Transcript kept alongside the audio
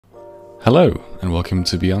Hello, and welcome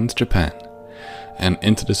to Beyond Japan, an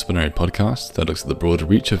interdisciplinary podcast that looks at the broader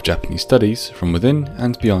reach of Japanese studies from within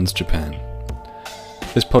and beyond Japan.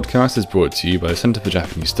 This podcast is brought to you by the Centre for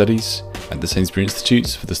Japanese Studies at the Sainsbury Institute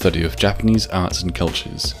for the Study of Japanese Arts and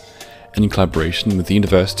Cultures, in collaboration with the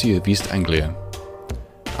University of East Anglia.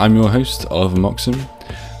 I'm your host, Oliver Moxham,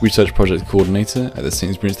 Research Project Coordinator at the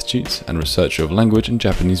Sainsbury Institute and researcher of language and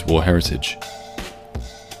Japanese war heritage.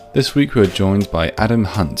 This week we are joined by Adam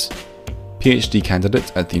Hunt, PhD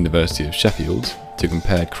candidate at the University of Sheffield, to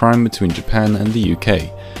compare crime between Japan and the UK,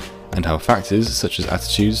 and how factors such as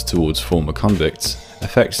attitudes towards former convicts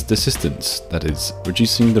affect desistance, that is,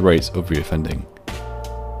 reducing the rate of reoffending.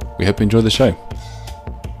 We hope you enjoy the show.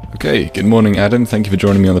 Okay, good morning Adam, thank you for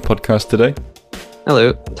joining me on the podcast today.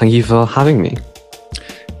 Hello, thank you for having me.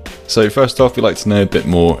 So first off, we'd like to know a bit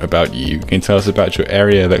more about you. Can you tell us about your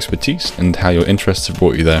area of expertise and how your interests have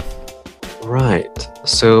brought you there? Right,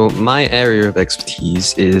 so my area of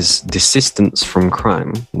expertise is desistance from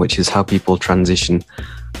crime, which is how people transition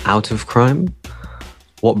out of crime.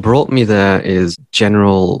 What brought me there is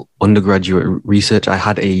general undergraduate research. I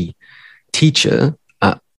had a teacher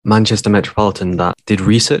at Manchester Metropolitan that did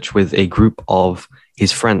research with a group of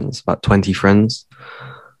his friends, about 20 friends,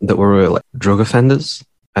 that were like drug offenders.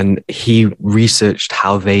 And he researched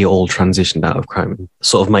how they all transitioned out of crime.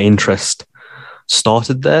 Sort of my interest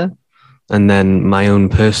started there. And then my own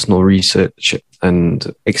personal research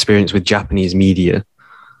and experience with Japanese media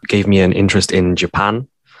gave me an interest in Japan.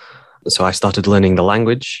 So I started learning the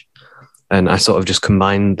language and I sort of just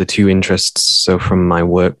combined the two interests. So from my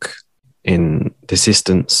work in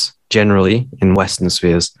desistance generally in Western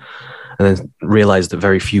spheres, and then realized that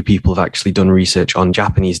very few people have actually done research on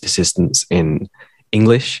Japanese desistance in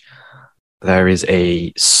English. There is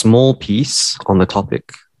a small piece on the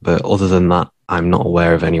topic, but other than that, I'm not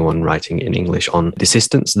aware of anyone writing in English on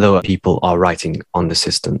desistance, though people are writing on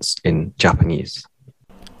desistance in Japanese.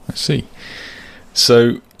 I see.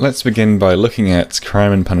 So let's begin by looking at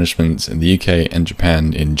crime and punishment in the UK and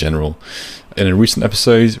Japan in general. In a recent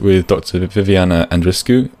episode with Dr. Viviana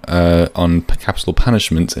Andrescu on capital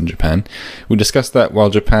punishment in Japan, we discussed that while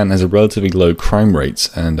Japan has a relatively low crime rate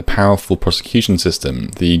and a powerful prosecution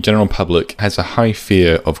system, the general public has a high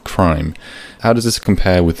fear of crime. How does this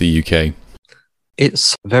compare with the UK?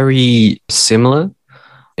 It's very similar.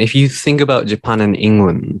 If you think about Japan and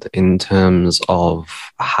England in terms of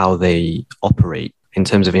how they operate, in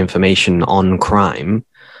terms of information on crime,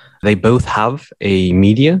 they both have a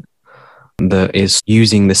media that is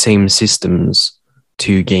using the same systems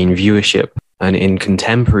to gain viewership. And in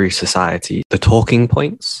contemporary society, the talking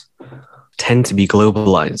points tend to be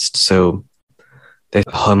globalized. So there's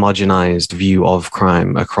a homogenized view of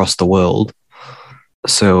crime across the world.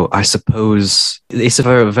 So I suppose it's a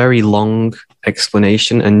very, very long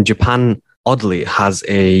explanation. And Japan, oddly, has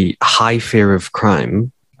a high fear of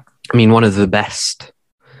crime. I mean, one of the best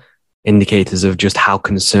indicators of just how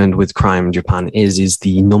concerned with crime Japan is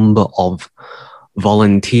the number of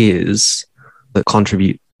volunteers that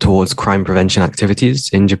contribute towards crime prevention activities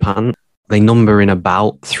in Japan. They number in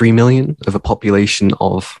about 3 million of a population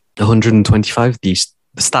of 125. The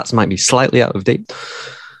stats might be slightly out of date,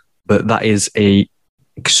 but that is a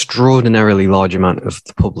extraordinarily large amount of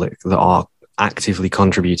the public that are actively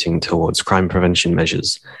contributing towards crime prevention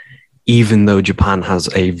measures, even though Japan has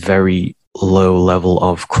a very low level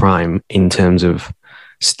of crime in terms of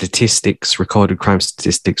statistics, recorded crime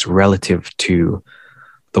statistics relative to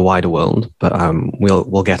the wider world. But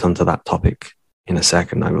we'll get onto that topic in a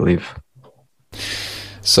second, I believe.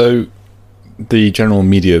 So the general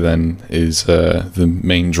media then is the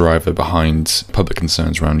main driver behind public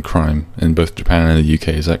concerns around crime in both Japan and the UK,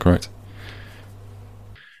 is that correct?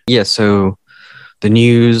 Yeah, so the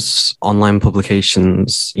news, online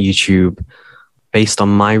publications, YouTube, based on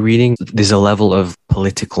my reading, there's a level of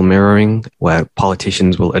political mirroring where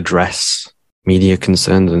politicians will address media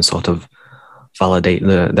concerns and sort of validate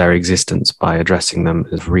their existence by addressing them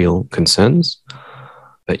as real concerns.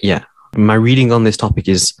 But yeah, my reading on this topic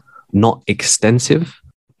is not extensive.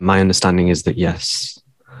 My understanding is that yes,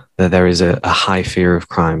 that there is a high fear of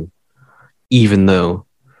crime, even though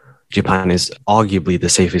Japan is arguably the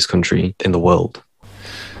safest country in the world.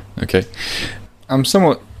 Okay. I'm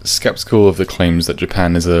somewhat skeptical of the claims that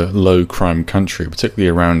Japan is a low crime country, particularly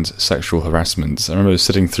around sexual harassment. I remember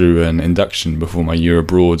sitting through an induction before my year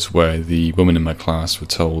abroad where the women in my class were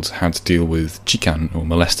told how to deal with chikan, or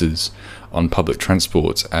molesters, on public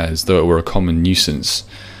transport as though it were a common nuisance.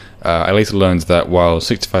 I later learned that while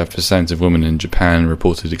 65% of women in Japan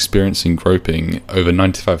reported experiencing groping, over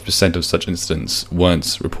 95% of such incidents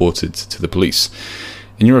weren't reported to the police.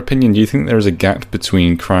 In your opinion, do you think there is a gap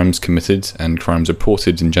between crimes committed and crimes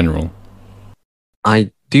reported in general?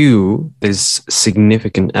 I do. There's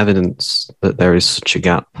significant evidence that there is such a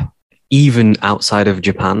gap, even outside of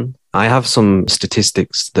Japan. I have some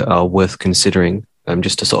statistics that are worth considering,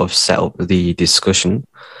 just to sort of set up the discussion.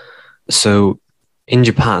 So in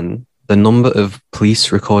Japan, the number of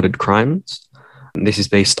police recorded crimes, this is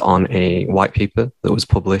based on a white paper that was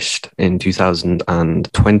published in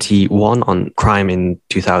 2021 on crime in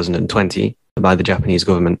 2020 by the Japanese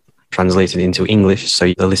government, translated into English,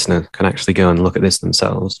 so the listener can actually go and look at this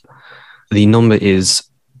themselves. The number is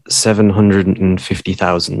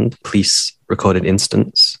 750,000 police recorded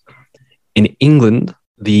incidents. In England,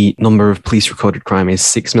 the number of police recorded crime is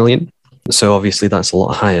 6 million. So obviously that's a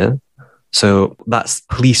lot higher. So that's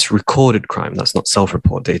police recorded crime. That's not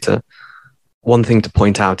self-report data. One thing to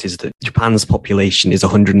point out is that Japan's population is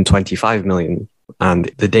 125 million.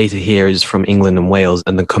 And the data here is from England and Wales,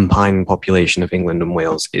 and the combined population of England and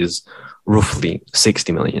Wales is roughly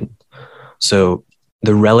 60 million. So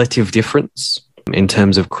the relative difference in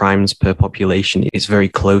terms of crimes per population is very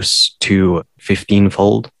close to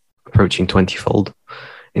 15-fold, approaching 20-fold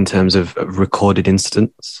in terms of recorded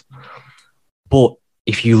incidents. But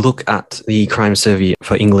if you look at the crime survey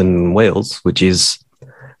for England and Wales, which is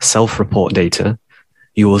self-report data,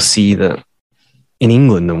 you will see that in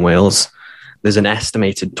England and Wales, there's an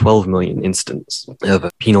estimated 12 million incidents of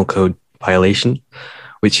a penal code violation,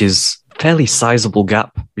 which is a fairly sizable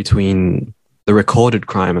gap between the recorded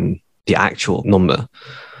crime and the actual number.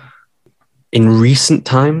 In recent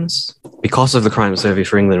times, because of the crime survey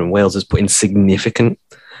for England and Wales has put in significant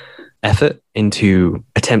effort into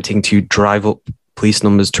attempting to drive up police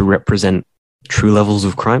numbers to represent true levels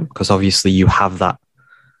of crime, because obviously you have that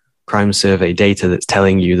crime survey data that's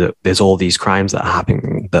telling you that there's all these crimes that are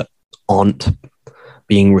happening that aren't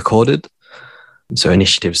being recorded. So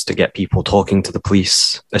initiatives to get people talking to the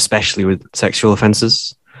police, especially with sexual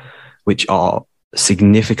offences, which are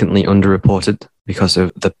significantly underreported because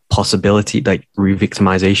of the possibility, like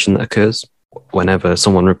re-victimization that occurs whenever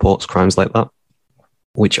someone reports crimes like that,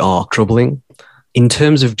 which are troubling. In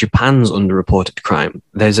terms of Japan's underreported crime,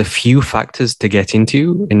 there's a few factors to get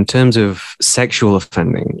into. In terms of sexual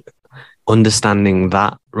offending, understanding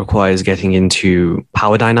that requires getting into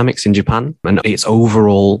power dynamics in Japan and its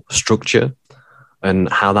overall structure and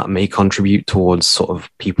how that may contribute towards sort of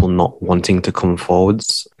people not wanting to come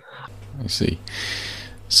forwards. I see.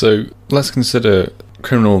 So let's consider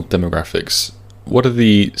criminal demographics. What are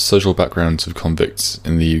the social backgrounds of convicts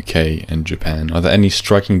in the UK and Japan? Are there any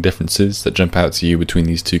striking differences that jump out to you between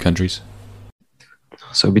these two countries?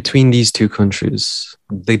 So between these two countries,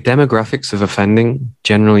 the demographics of offending,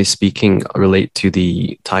 generally speaking, relate to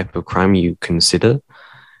the type of crime you consider.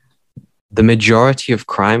 The majority of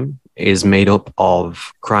crime is made up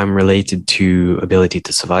of crime related to ability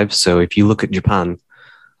to survive. So if you look at Japan,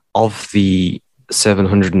 of the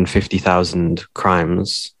 750,000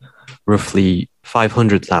 crimes, roughly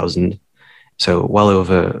 500,000, so well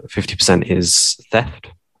over 50%, is theft.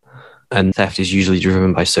 And theft is usually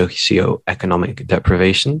driven by socio-economic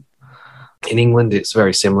deprivation. In England, it's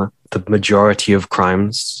very similar. The majority of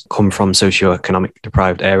crimes come from socio-economic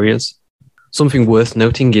deprived areas. Something worth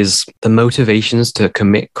noting is the motivations to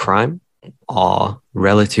commit crime are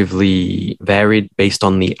relatively varied based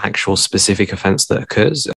on the actual specific offense that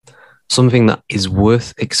occurs. Something that is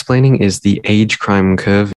worth explaining is the age crime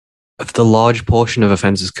curve. Of the large portion of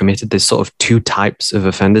offences committed, there's sort of two types of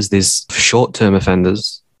offenders. There's short-term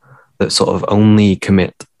offenders that sort of only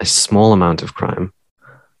commit a small amount of crime,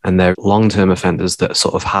 and they're long-term offenders that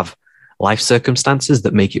sort of have life circumstances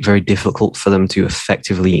that make it very difficult for them to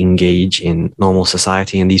effectively engage in normal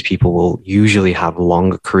society, and these people will usually have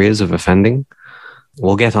longer careers of offending.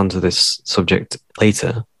 We'll get onto this subject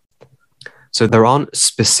later. So there aren't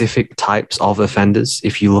specific types of offenders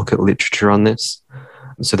if you look at literature on this.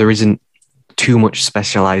 So there isn't too much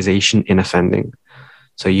specialization in offending.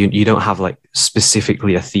 So you don't have like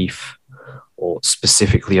specifically a thief or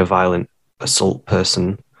specifically a violent assault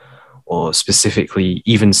person or specifically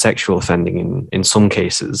even sexual offending in some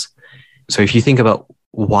cases. So if you think about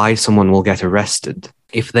why someone will get arrested,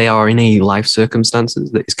 if they are in a life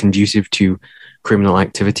circumstances that is conducive to criminal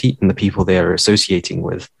activity and the people they are associating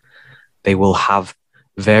with, they will have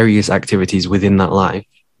various activities within that life.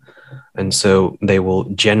 And so they will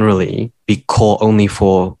generally be caught only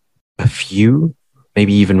for a few,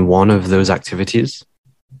 maybe even one of those activities,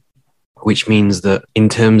 which means that in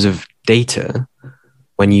terms of data,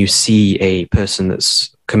 when you see a person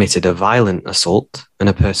that's committed a violent assault and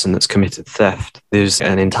a person that's committed theft, there's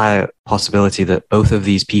an entire possibility that both of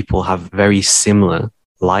these people have very similar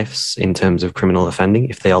lives in terms of criminal offending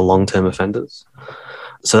if they are long-term offenders.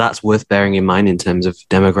 So that's worth bearing in mind in terms of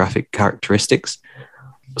demographic characteristics.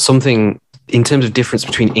 Something in terms of difference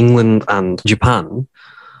between England and Japan,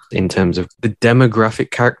 in terms of the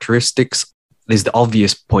demographic characteristics, there's the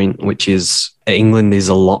obvious point, which is England is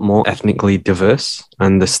a lot more ethnically diverse,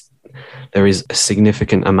 and there is a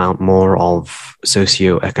significant amount more of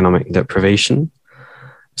socio-economic deprivation.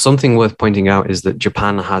 Something worth pointing out is that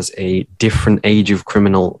Japan has a different age of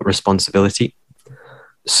criminal responsibility.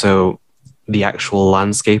 So the actual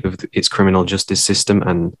landscape of its criminal justice system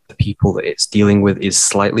and the people that it's dealing with is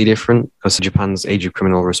slightly different, because Japan's age of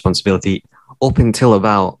criminal responsibility up until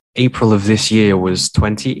about April of this year was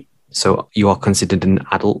 20. So you are considered an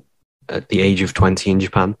adult at the age of 20 in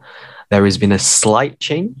Japan. There has been a slight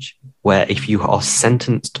change where if you are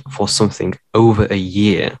sentenced for something over a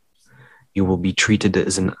year, you will be treated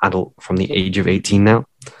as an adult from the age of 18 now.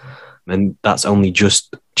 And that's only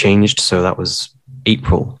just changed. So that was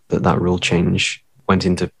April that rule change went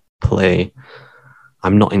into play.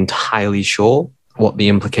 I'm not entirely sure what the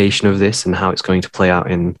implication of this and how it's going to play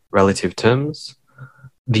out in relative terms.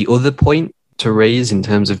 The other point to raise in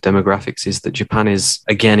terms of demographics is that Japan is,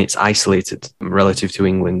 again, it's isolated relative to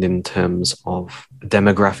England in terms of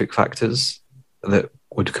demographic factors that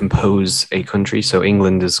would compose a country. So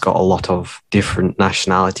England has got a lot of different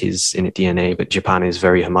nationalities in its DNA, but Japan is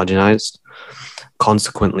very homogenized.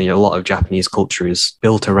 Consequently, a lot of Japanese culture is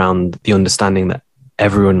built around the understanding that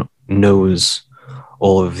everyone knows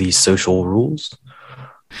all of these social rules.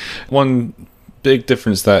 One big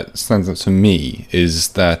difference that stands out to me is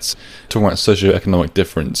that, talking about socio-economic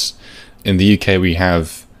difference, in the UK we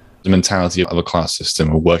have the mentality of a class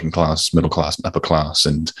system, a working class, middle class, upper class,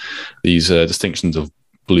 and these distinctions of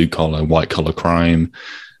blue collar, white collar crime,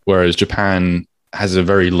 whereas Japan has a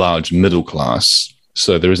very large middle class.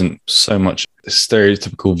 So there isn't so much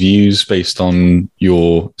stereotypical views based on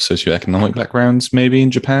your socioeconomic backgrounds, maybe,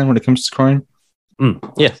 in Japan when it comes to crime.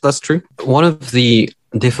 Yeah, that's true. One of the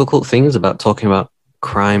difficult things about talking about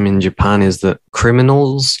crime in Japan is that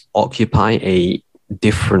criminals occupy a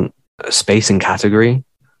different space and category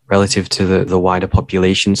relative to the wider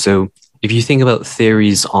population. So if you think about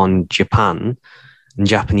theories on Japan and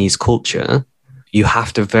Japanese culture, you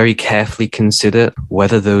have to very carefully consider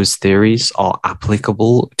whether those theories are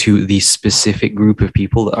applicable to the specific group of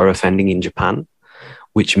people that are offending in Japan,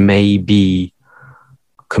 which may be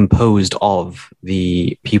composed of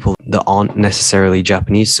the people that aren't necessarily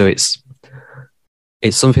Japanese. So it's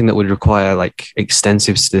something that would require like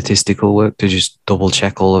extensive statistical work to just double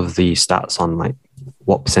check all of the stats on like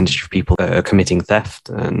what percentage of people are committing theft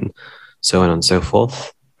and so on and so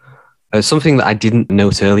forth. Something that I didn't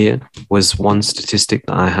note earlier was one statistic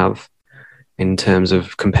that I have in terms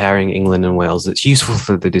of comparing England and Wales that's useful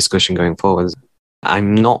for the discussion going forward.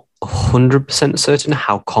 I'm not 100% certain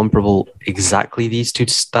how comparable exactly these two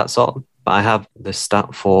stats are, but I have the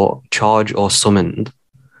stat for charge or summoned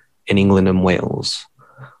in England and Wales,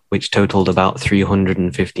 which totaled about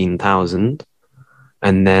 315,000.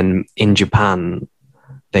 And then in Japan,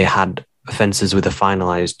 they had offences with a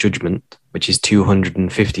finalised judgment, which is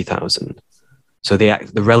 250,000. So the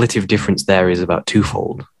relative difference there is about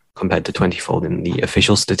twofold compared to 20-fold in the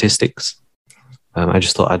official statistics. I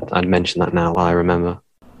just thought I'd mention that now while I remember.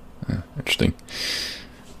 Interesting.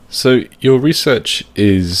 So your research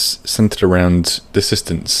is centred around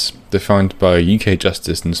desistance, defined by UK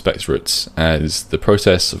Justice Inspectorates as the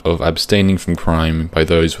process of abstaining from crime by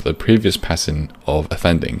those with a previous pattern of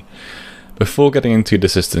offending. Before getting into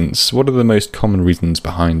desistance, what are the most common reasons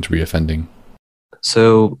behind reoffending?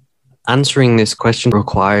 So answering this question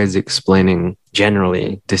requires explaining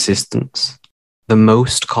generally desistance. The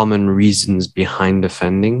most common reasons behind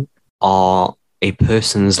offending are a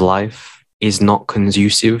person's life is not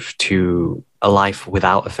conducive to a life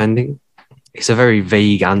without offending. It's a very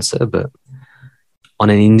vague answer, but on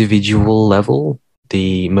an individual level,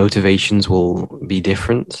 the motivations will be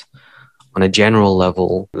different. On a general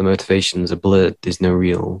level, the motivations are blurred. There's no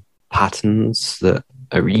real patterns that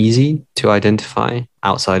are easy to identify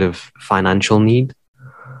outside of financial need.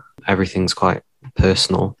 Everything's quite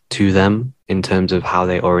personal to them in terms of how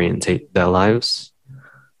they orientate their lives.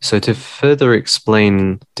 So to further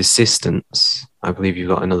explain desistance, I believe you've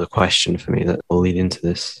got another question for me that will lead into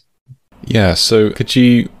this. Yeah, so could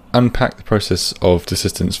you unpack the process of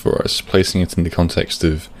desistance for us, placing it in the context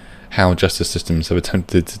of how justice systems have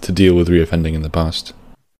attempted to deal with reoffending in the past?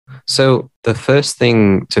 So the first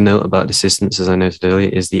thing to note about desistance, as I noted earlier,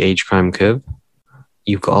 is the age crime curve.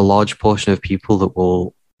 You've got a large portion of people that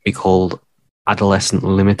will be called adolescent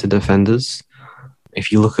limited offenders.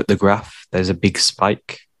 If you look at the graph, there's a big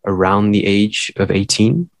spike around the age of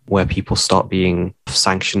 18, where people start being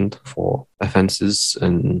sanctioned for offenses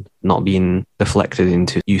and not being deflected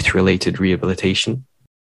into youth-related rehabilitation.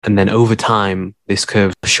 And then over time, this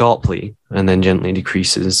curves sharply and then gently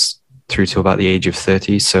decreases through to about the age of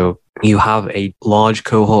 30. So you have a large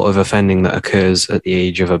cohort of offending that occurs at the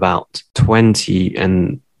age of about 20,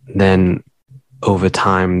 and then over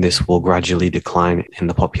time, this will gradually decline in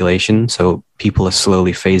the population. So people are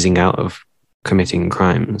slowly phasing out of committing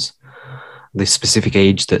crimes. The specific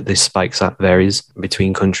age that this spikes at varies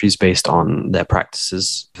between countries based on their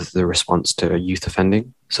practices of the response to youth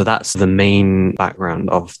offending. So that's the main background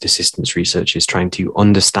of desistance research, is trying to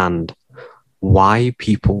understand why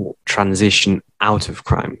people transition out of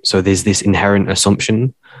crime. So there's this inherent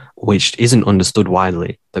assumption, which isn't understood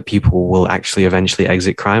widely, that people will actually eventually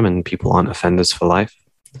exit crime and people aren't offenders for life.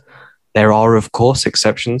 There are, of course,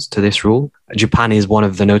 exceptions to this rule. Japan is one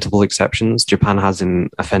of the notable exceptions. Japan has an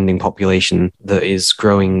offending population that is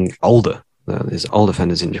growing older. There's old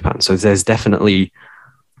offenders in Japan. So there's definitely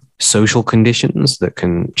social conditions that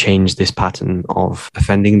can change this pattern of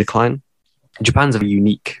offending decline. Japan's a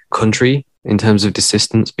unique country in terms of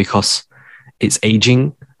desistance because it's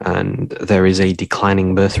aging and there is a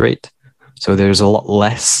declining birth rate. So there's a lot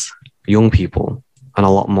less young people and a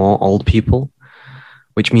lot more old people,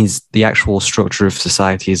 which means the actual structure of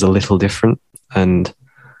society is a little different. And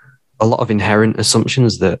a lot of inherent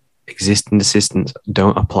assumptions that exist in desistance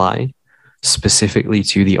don't apply specifically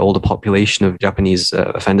to the older population of Japanese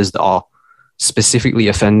offenders that are specifically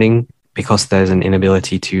offending because there's an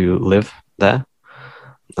inability to live there,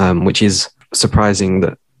 which is surprising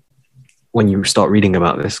that when you start reading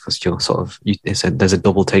about this, because you're sort of, there's a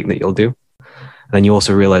double take that you'll do. And then you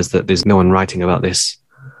also realize that there's no one writing about this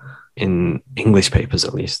in English papers,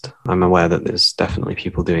 at least. I'm aware that there's definitely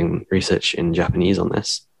people doing research in Japanese on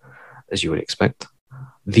this, as you would expect.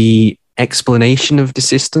 The explanation of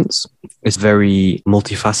desistance is very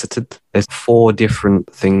multifaceted. There's 4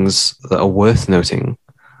 different things that are worth noting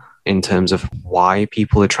in terms of why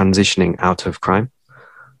people are transitioning out of crime.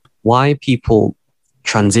 Why people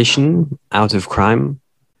transition out of crime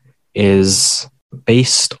is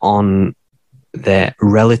based on their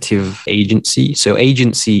relative agency. So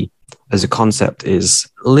agency as a concept is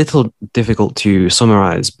a little difficult to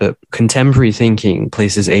summarize, but contemporary thinking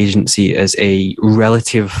places agency as a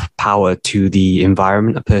relative power to the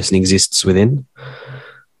environment a person exists within.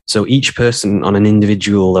 So each person on an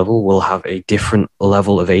individual level will have a different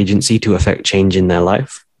level of agency to affect change in their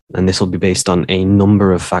life. And this will be based on a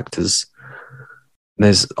number of factors.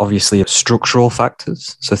 There's obviously structural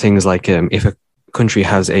factors. So things like if a country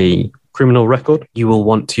has a criminal record, you will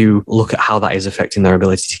want to look at how that is affecting their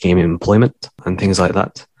ability to gain employment and things like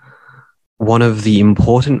that. One of the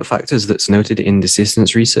important factors that's noted in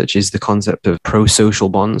desistance research is the concept of pro-social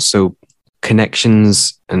bonds. So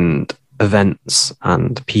connections and events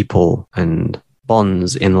and people and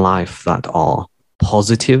bonds in life that are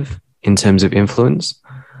positive in terms of influence.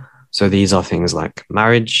 So these are things like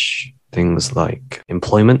marriage, things like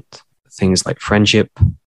employment, things like friendship,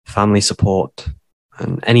 family support,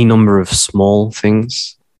 and any number of small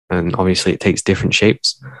things. And obviously it takes different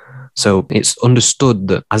shapes. So it's understood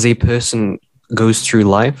that as a person goes through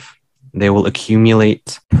life, they will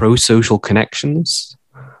accumulate pro-social connections,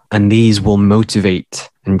 and these will motivate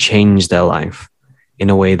and change their life in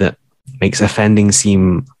a way that makes offending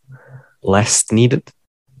seem less needed.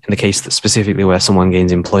 In the case that specifically where someone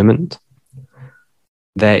gains employment,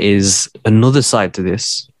 there is another side to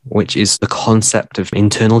this, which is the concept of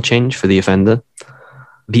internal change for the offender.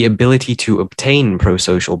 The ability to obtain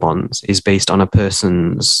pro-social bonds is based on a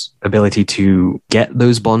person's ability to get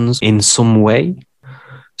those bonds in some way.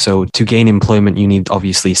 So to gain employment, you need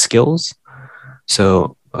obviously skills.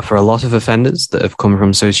 So for a lot of offenders that have come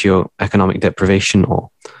from socio-economic deprivation or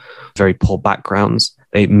very poor backgrounds,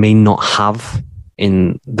 they may not have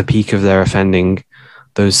in the peak of their offending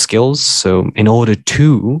those skills. So in order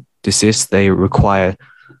to desist, they require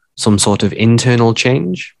some sort of internal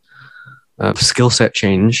change, skill set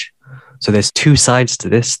change. So there's 2 sides to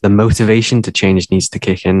this. The motivation to change needs to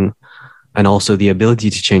kick in, and also the ability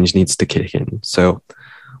to change needs to kick in. So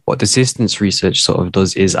what desistance research sort of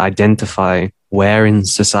does is identify where in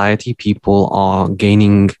society people are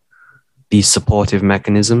gaining these supportive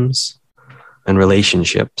mechanisms and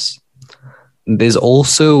relationships. There's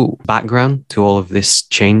also background to all of this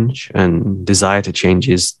change and desire to change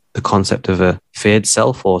is the concept of a feared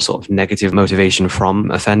self or sort of negative motivation from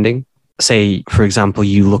offending. Say, for example,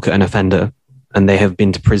 you look at an offender and they have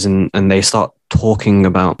been to prison and they start talking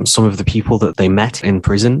about some of the people that they met in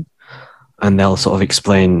prison, and they'll sort of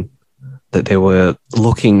explain that they were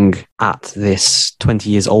looking at this 20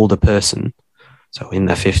 years older person, so in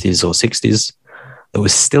their 50s or 60s, that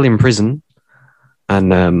was still in prison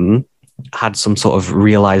and had some sort of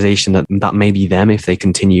realization that that may be them if they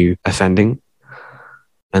continue offending,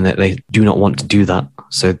 and that they do not want to do that.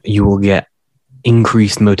 So you will get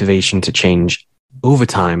increased motivation to change over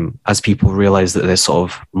time as people realize that there's sort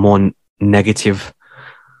of more negative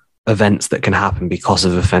events that can happen because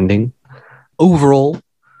of offending. Overall,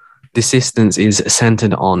 Desistance is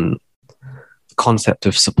centered on the concept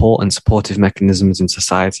of support and supportive mechanisms in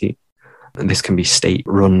society. And this can be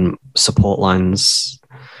state-run support lines.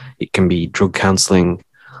 It can be drug counseling,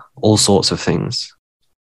 all sorts of things.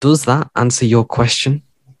 Does that answer your question?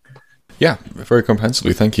 Yeah, very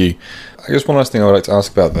comprehensively, thank you. I guess one last thing I would like to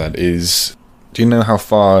ask about that is, do you know how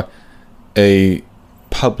far a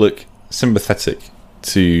public sympathetic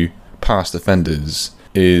to past offenders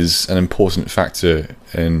is an important factor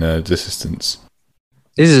in desistance?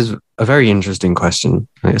 This is a very interesting question.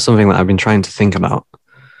 It's something that I've been trying to think about.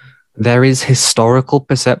 There is historical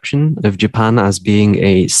perception of Japan as being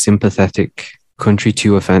a sympathetic country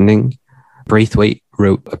to offending. Braithwaite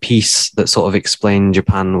wrote a piece that sort of explained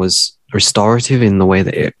Japan was restorative in the way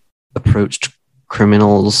that it approached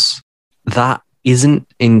criminals. That isn't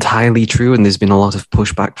entirely true, and there's been a lot of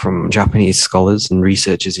pushback from Japanese scholars and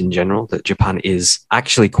researchers in general that Japan is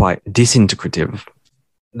actually quite disintegrative.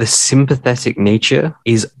 The sympathetic nature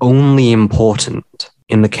is only important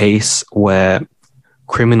in the case where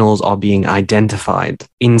criminals are being identified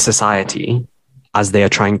in society as they are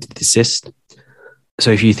trying to desist.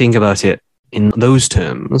 So if you think about it in those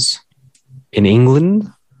terms, in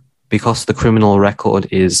England, because the criminal record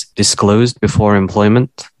is disclosed before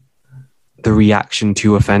employment, the reaction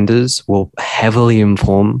to offenders will heavily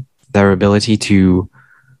inform their ability to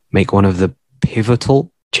make one of the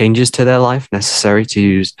pivotal changes to their life necessary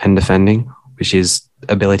to end offending, which is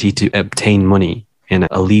ability to obtain money in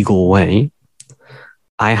a legal way.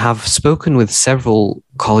 I have spoken with several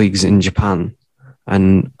colleagues in Japan,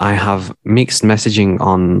 and I have mixed messaging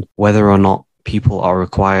on whether or not people are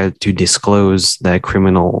required to disclose their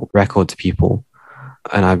criminal record to people.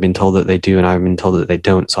 And I've been told that they do, and I've been told that they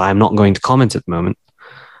don't. So I'm not going to comment at the moment.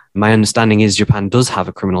 My understanding is Japan does have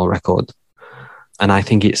a criminal record, and I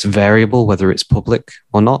think it's variable whether it's public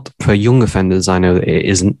or not. For young offenders, I know that it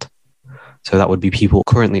isn't. So that would be people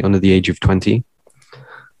currently under the age of 20.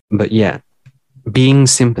 But yeah, being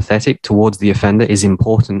sympathetic towards the offender is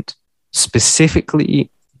important, specifically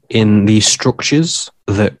in the structures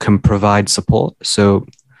that can provide support. So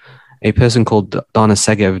a person called Dana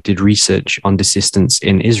Segev did research on desistance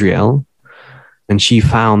in Israel, and she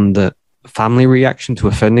found that family reaction to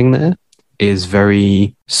offending there is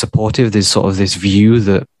very supportive. There's sort of this view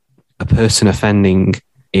that a person offending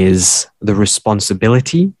is the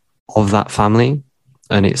responsibility of that family,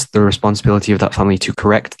 and it's the responsibility of that family to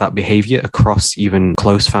correct that behavior across even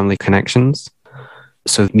close family connections.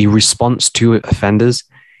 So the response to offenders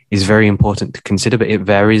is very important to consider, but it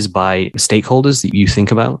varies by stakeholders that you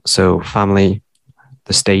think about. So family,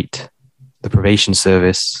 the state, the probation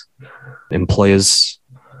service, employers,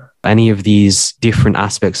 any of these different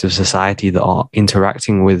aspects of society that are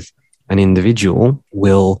interacting with an individual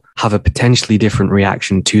will have a potentially different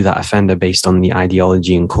reaction to that offender based on the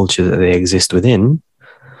ideology and culture that they exist within.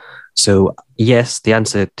 So yes, the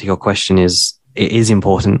answer to your question is it is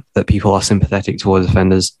important that people are sympathetic towards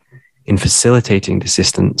offenders in facilitating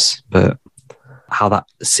desistance, but how that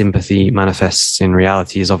sympathy manifests in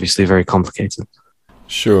reality is obviously very complicated.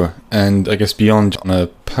 Sure, and I guess beyond on a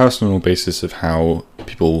personal basis of how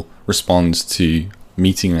people respond to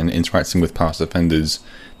meeting and interacting with past offenders,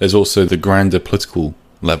 there's also the grander political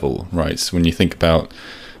level, right? So when you think about,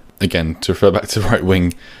 again, to refer back to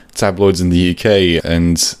right-wing tabloids in the UK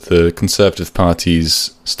and the Conservative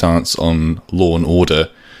Party's stance on law and order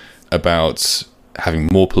about having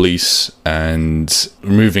more police and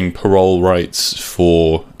removing parole rights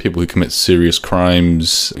for people who commit serious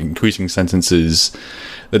crimes, increasing sentences,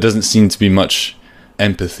 there doesn't seem to be much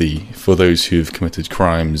empathy for those who have committed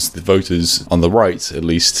crimes. The voters on the right, at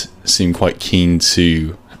least, seem quite keen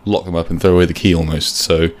to lock them up and throw away the key almost.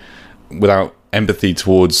 So without empathy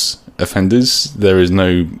towards offenders, there is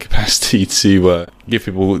no capacity to give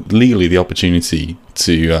people legally the opportunity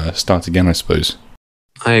to start again, I suppose.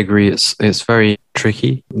 I agree. It's very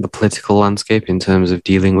tricky, the political landscape in terms of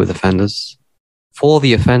dealing with offenders. For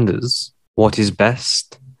the offenders, what is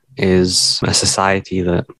best is a society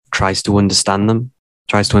that tries to understand them,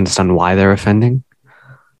 tries to understand why they're offending.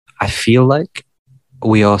 I feel like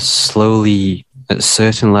we are slowly, at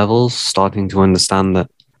certain levels, starting to understand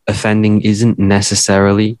that offending isn't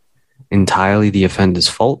necessarily entirely the offender's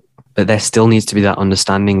fault. But there still needs to be that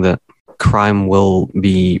understanding that crime will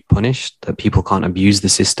be punished, that people can't abuse the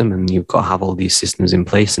system, and you've got to have all these systems in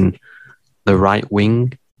place. And the right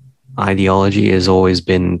wing ideology has always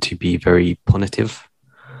been to be very punitive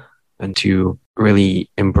and to really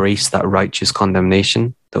embrace that righteous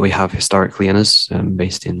condemnation that we have historically in us,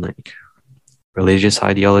 based in like religious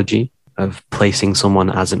ideology of placing someone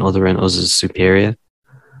as an other and us as superior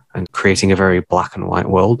and creating a very black and white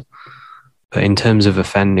world. But in terms of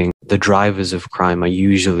offending, the drivers of crime are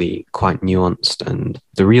usually quite nuanced, and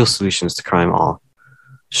the real solutions to crime are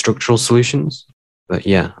structural solutions. But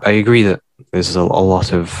yeah, I agree that there's a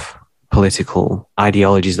lot of political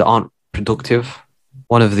ideologies that aren't productive.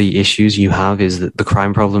 One of the issues you have is that the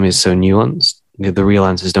crime problem is so nuanced. The real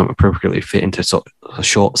answers don't appropriately fit into sort of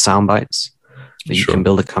short sound bites that you can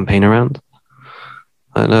build a campaign around.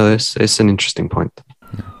 I don't know, it's an interesting point.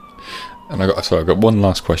 And I've got one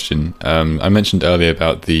last question. I mentioned earlier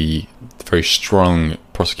about the very strong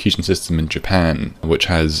prosecution system in Japan, which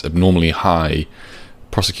has abnormally high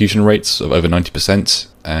prosecution rates of over 90%,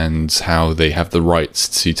 and how they have the rights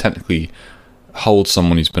to technically hold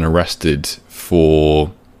someone who's been arrested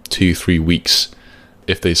for 2-3 weeks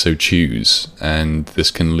if they so choose, and this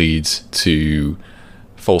can lead to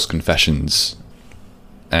false confessions.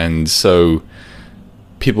 And so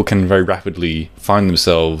people can very rapidly find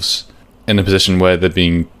themselves in a position where they're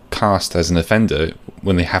being cast as an offender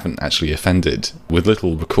when they haven't actually offended, with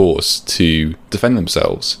little recourse to defend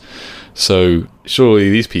themselves. So surely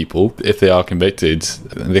these people, if they are convicted,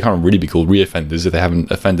 they can't really be called reoffenders if they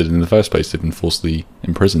haven't offended in the first place. They've been falsely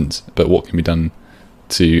imprisoned. But what can be done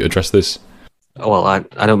to address this? Well,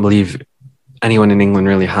 I don't believe anyone in England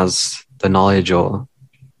really has the knowledge or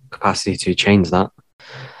capacity to change that.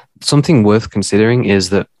 Something worth considering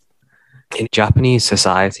is that in Japanese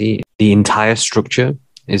society, the entire structure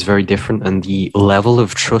is very different, and the level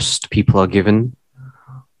of trust people are given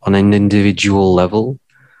on an individual level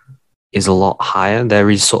is a lot higher. There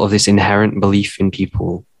is sort of this inherent belief in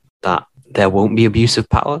people that there won't be abuse of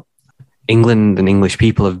power. England and English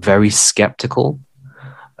people are very skeptical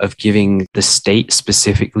of giving the state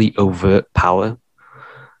specifically overt power,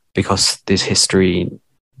 because there's history,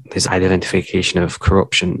 there's identification of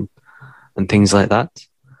corruption and things like that.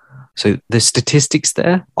 So the statistics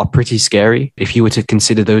there are pretty scary if you were to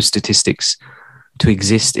consider those statistics to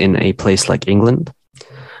exist in a place like England.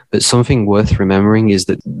 But something worth remembering is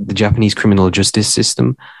that the Japanese criminal justice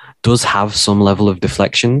system does have some level of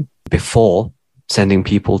deflection before sending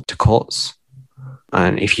people to courts.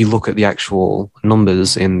 And if you look at the actual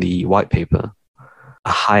numbers in the white paper,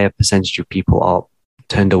 a higher percentage of people are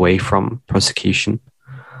turned away from prosecution.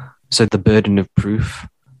 So the burden of proof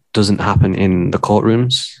doesn't happen in the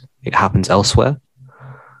courtrooms. It happens elsewhere.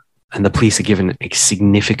 And the police are given a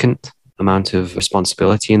significant amount of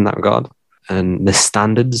responsibility in that regard. And the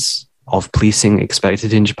standards of policing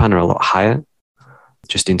expected in Japan are a lot higher,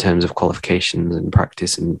 just in terms of qualifications and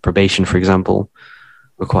practice. And probation, for example,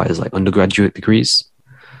 requires like undergraduate degrees.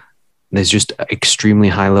 There's just extremely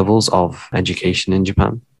high levels of education in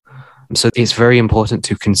Japan. So it's very important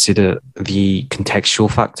to consider the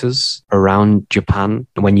contextual factors around Japan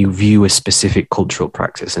when you view a specific cultural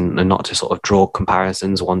practice, and not to sort of draw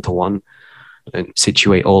comparisons one-to-one and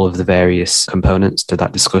situate all of the various components to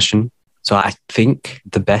that discussion. So I think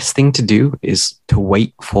the best thing to do is to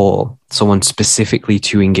wait for someone specifically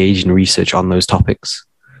to engage in research on those topics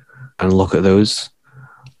and look at those,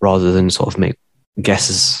 rather than sort of make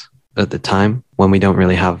guesses at the time when we don't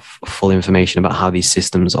really have full information about how these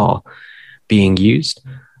systems are being used.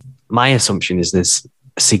 My assumption is there's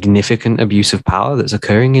significant abuse of power that's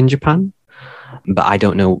occurring in Japan, but I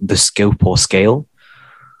don't know the scope or scale.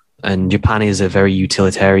 And Japan is a very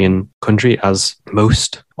utilitarian country, as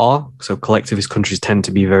most are. So collectivist countries tend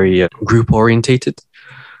to be very group orientated.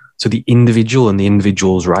 So the individual and the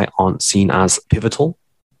individual's right aren't seen as pivotal.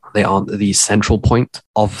 They aren't the central point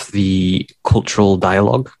of the cultural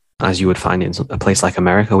dialogue, as you would find in a place like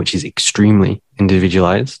America, which is extremely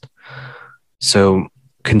individualized. So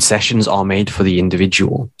concessions are made for the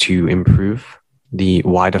individual to improve the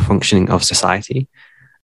wider functioning of society.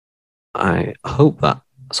 I hope that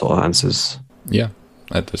sort of answers. Yeah,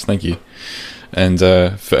 that does. Thank you. And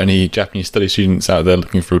for any Japanese study students out there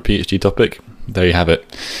looking for a PhD topic, there you have it.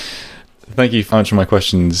 Thank you for answering my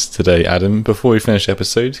questions today, Adam. Before we finish the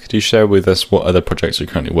episode, could you share with us what other projects you're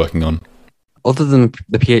currently working on? Other than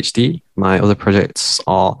the PhD, my other projects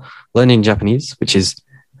are learning Japanese, which is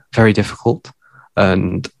very difficult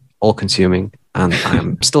and all-consuming, and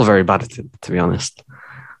I'm still very bad at it, to be honest.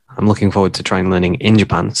 I'm looking forward to trying learning in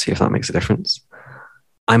Japan, see if that makes a difference.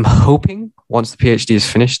 I'm hoping once the PhD is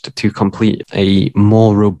finished to complete a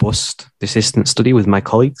more robust desistance study with my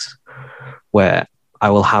colleagues, where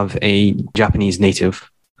I will have a Japanese native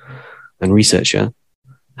and researcher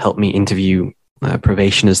help me interview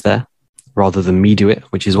probationers there rather than me do it,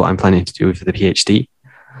 which is what I'm planning to do for the PhD.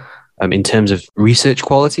 In terms of research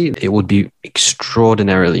quality, it would be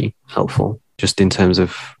extraordinarily helpful just in terms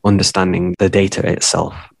of understanding the data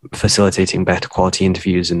itself, facilitating better quality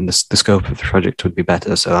interviews, and the scope of the project would be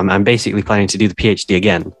better. So I'm basically planning to do the PhD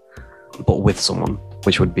again, but with someone,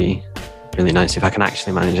 which would be really nice if I can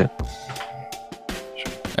actually manage it.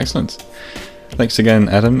 Excellent. Thanks again,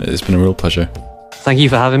 Adam. It's been a real pleasure. Thank you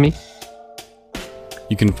for having me.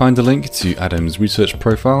 You can find a link to Adam's research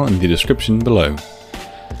profile in the description below.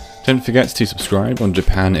 Don't forget to subscribe on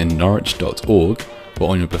japaninnorwich.org or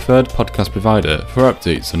on your preferred podcast provider for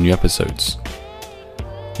updates on new episodes.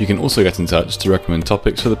 You can also get in touch to recommend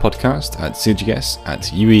topics for the podcast at cgs@uea.ac.uk.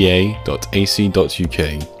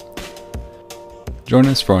 Join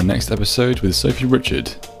us for our next episode with Sophie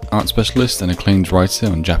Richard, art specialist and acclaimed writer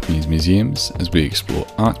on Japanese museums, as we explore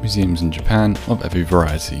art museums in Japan of every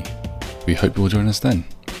variety. We hope you will join us then.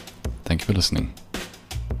 Thank you for listening.